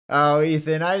sitting? Oh,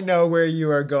 Ethan, I know where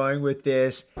you are going with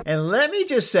this. And let me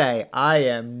just say, I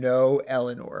am no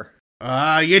Eleanor.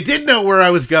 You did know where I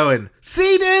was going.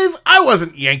 See, Dave, I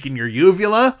wasn't yanking your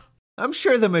uvula. I'm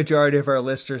sure the majority of our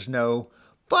listeners know,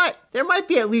 but there might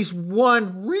be at least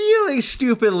one really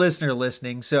stupid listener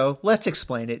listening, so let's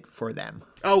explain it for them.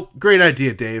 Oh, great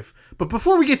idea, Dave. But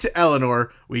before we get to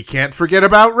Eleanor, we can't forget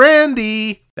about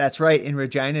Randy. That's right. In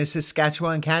Regina,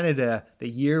 Saskatchewan, Canada, the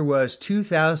year was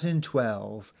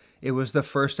 2012. It was the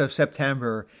 1st of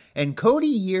September, and Cody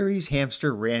Yeary's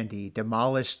hamster Randy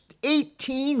demolished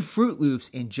 18 Fruit Loops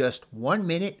in just 1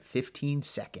 minute, 15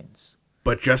 seconds.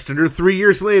 But just under 3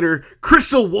 years later,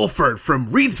 Crystal Wolford from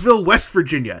Reedsville, West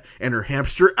Virginia, and her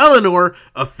hamster Eleanor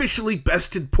officially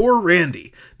bested poor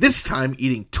Randy, this time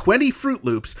eating 20 Fruit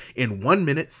Loops in 1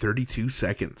 minute, 32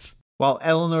 seconds. While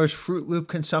Eleanor's Fruit Loop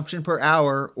consumption per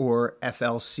hour, or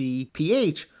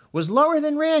FLCPH, was lower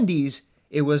than Randy's,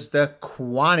 It was the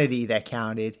quantity that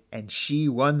counted, and she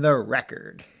won the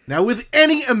record. Now, with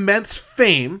any immense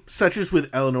fame, such as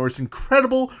with Eleanor's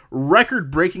incredible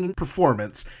record-breaking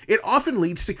performance, it often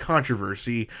leads to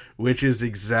controversy, which is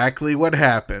exactly what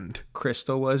happened.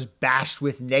 Crystal was bashed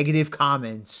with negative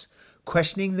comments,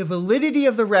 questioning the validity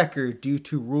of the record due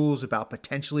to rules about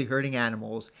potentially hurting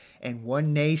animals, and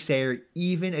one naysayer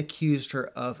even accused her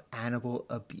of animal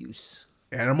abuse.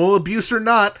 Animal abuse or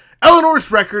not,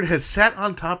 Eleanor's record has sat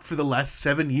on top for the last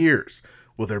 7 years.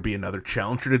 Will there be another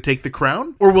challenger to take the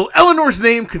crown? Or will Eleanor's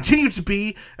name continue to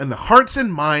be in the hearts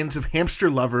and minds of hamster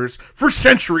lovers for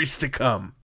centuries to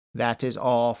come? That is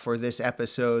all for this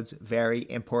episode's very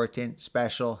important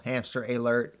special hamster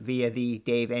alert via the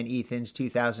Dave and Ethan's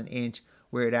 2000-inch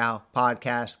Weird Al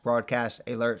podcast broadcast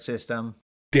alert system.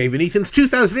 Dave and Ethan's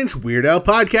 2000-inch Weird Al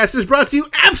podcast is brought to you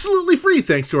absolutely free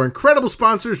thanks to our incredible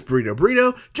sponsors Burrito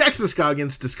Burrito, Jackson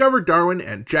Scoggins, Discover Darwin,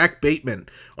 and Jack Bateman.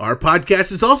 Our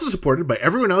podcast is also supported by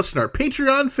everyone else in our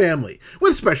Patreon family,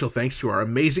 with special thanks to our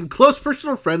amazing close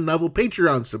personal friend level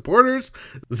Patreon supporters,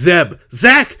 Zeb,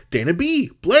 Zach, Dana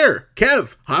B, Blair,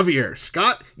 Kev, Javier,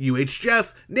 Scott, UH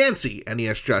Jeff, Nancy,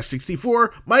 NES Josh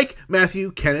 64, Mike,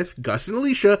 Matthew, Kenneth, Gus and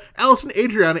Alicia, Allison,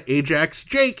 Adriana, Ajax,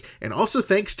 Jake, and also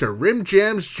thanks to Rim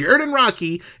Jams, Jared and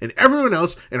Rocky, and everyone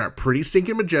else in our pretty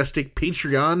stinking majestic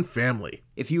Patreon family.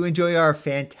 If you enjoy our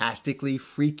fantastically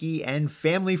freaky and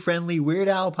family-friendly Weird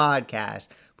Al podcast,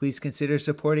 please consider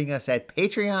supporting us at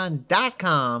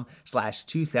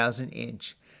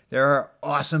patreon.com/2000inch. There are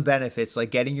awesome benefits like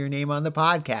getting your name on the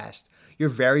podcast, your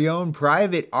very own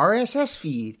private RSS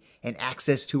feed, and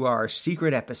access to our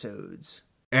secret episodes.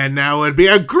 And now would be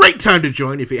a great time to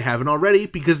join if you haven't already,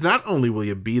 because not only will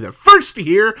you be the first to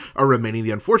hear our remaining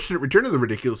the unfortunate return of the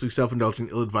ridiculously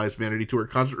self-indulgent, ill-advised Vanity Tour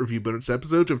concert review bonus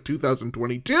episodes of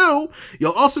 2022,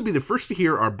 you'll also be the first to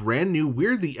hear our brand new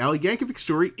Weird the Al Yankovic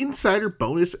Story Insider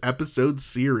bonus episode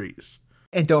series.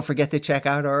 And don't forget to check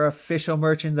out our official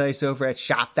merchandise over at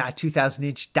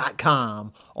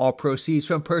shop.2000inch.com. All proceeds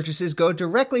from purchases go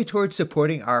directly towards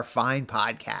supporting our fine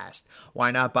podcast.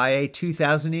 Why not buy a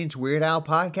 2000-inch Weird Al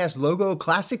Podcast logo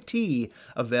classic tee,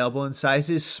 available in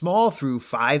sizes small through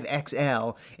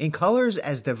 5XL, in colors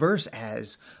as diverse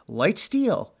as light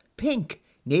steel, pink,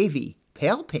 navy,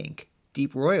 pale pink,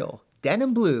 deep royal,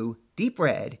 denim blue, deep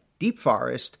red, deep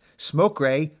forest, smoke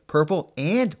gray, purple,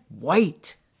 and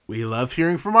white. We love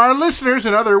hearing from our listeners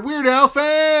and other Weird Al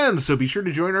fans, so be sure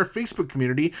to join our Facebook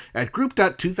community at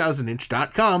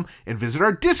group.2000inch.com and visit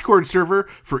our Discord server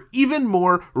for even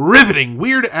more riveting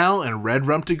Weird Al and Red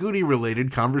Rum Tagootie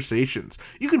related conversations.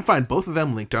 You can find both of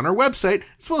them linked on our website,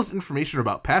 as well as information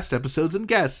about past episodes and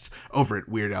guests over at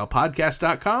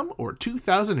weirdalpodcast.com or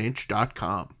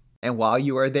 2000inch.com. And while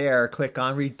you are there, click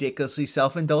on Ridiculously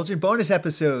Self-Indulgent bonus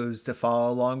episodes to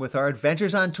follow along with our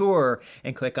adventures on tour,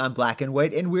 and click on Black and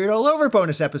White and Weird All Over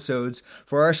bonus episodes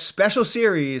for our special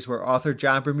series where author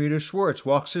John Bermuda Schwartz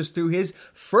walks us through his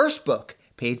first book,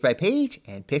 page by page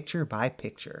and picture by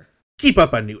picture. Keep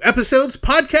up on new episodes,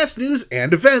 podcast news,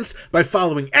 and events by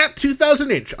following at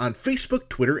 2000inch on Facebook,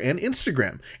 Twitter, and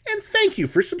Instagram. And thank you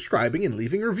for subscribing and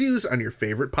leaving reviews on your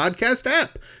favorite podcast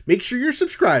app. Make sure you're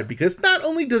subscribed, because not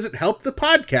only does it help the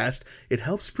podcast, it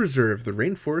helps preserve the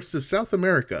rainforests of South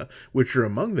America, which are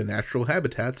among the natural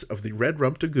habitats of the red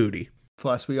rump tagootie.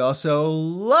 Plus, we also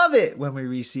love it when we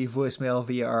receive voicemail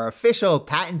via our official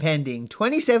patent-pending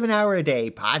 27-hour-a-day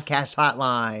podcast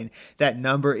hotline. That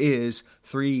number is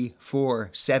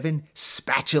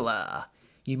 347-SPATULA.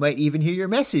 You might even hear your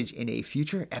message in a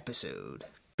future episode.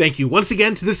 Thank you once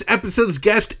again to this episode's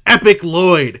guest, Epic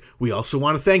Lloyd. We also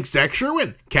want to thank Zach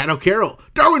Sherwin, Cat O'Carroll,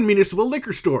 Darwin Municipal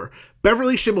Liquor Store,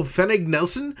 Beverly Schimmelfennig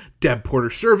Nelson, Deb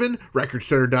Porter Servin,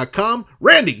 RecordCenter.com,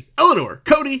 Randy, Eleanor,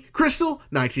 Cody, Crystal,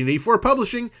 1984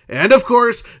 Publishing, and of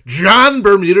course, John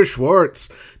Bermuda Schwartz.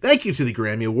 Thank you to the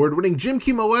Grammy Award-winning Jim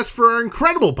Kimo West for our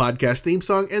incredible podcast theme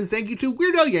song, and thank you to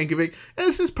Weird Al Yankovic,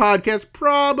 as this podcast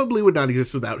probably would not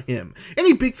exist without him. And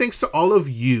a big thanks to all of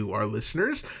you, our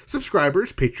listeners,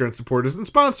 subscribers, Patreon supporters, and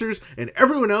sponsors, and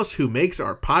everyone else who makes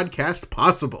our podcast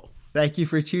possible. Thank you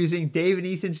for choosing Dave and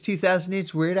Ethan's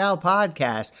 2000-inch Weird Al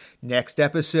podcast. Next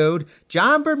episode,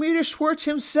 John Bermuda Schwartz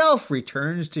himself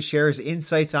returns to share his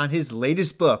insights on his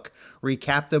latest book,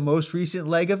 recap the most recent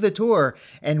leg of the tour,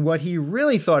 and what he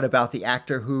really thought about the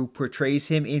actor who portrays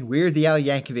him in Weird the Al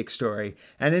Yankovic Story.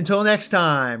 And until next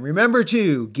time, remember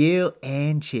to gill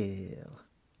and chill.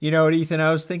 You know what, Ethan,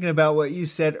 I was thinking about what you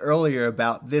said earlier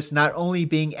about this not only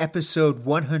being episode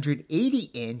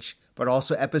 180-inch, but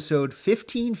also episode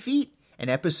 15 feet and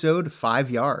episode 5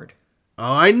 yard.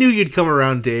 Oh, I knew you'd come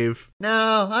around, Dave.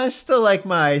 No, I still like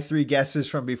my 3 guesses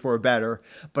from before better,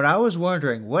 but I was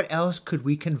wondering what else could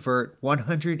we convert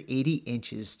 180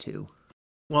 inches to?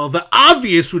 Well, the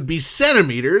obvious would be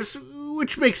centimeters,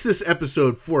 which makes this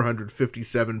episode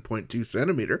 457.2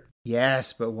 centimeter.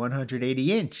 Yes, but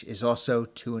 180 inch is also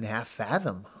 2.5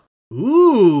 fathom.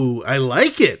 Ooh, I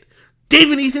like it.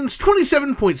 Dave and Ethan's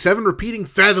 27.7 repeating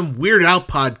Fathom Weird Al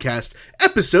podcast,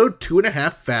 episode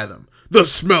 2.5 Fathom. The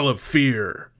Smell of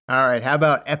Fear. All right, how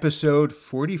about episode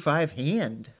 45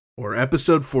 hand? Or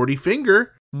episode 40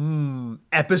 Finger.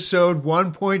 Episode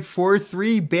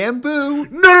 1.43 bamboo.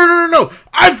 No.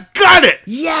 I've got it.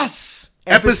 Yes!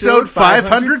 Episode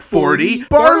 540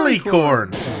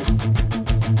 Barleycorn.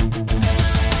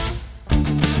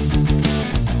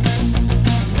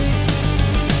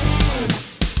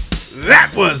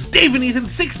 That was Dave and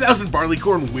Ethan's 6,000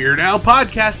 Barleycorn Weird Al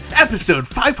podcast, episode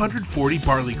 540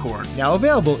 Barleycorn. Now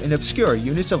available in obscure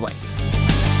units of length.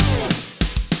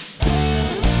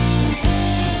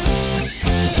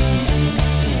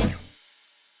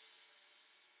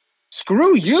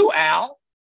 Screw you, Al.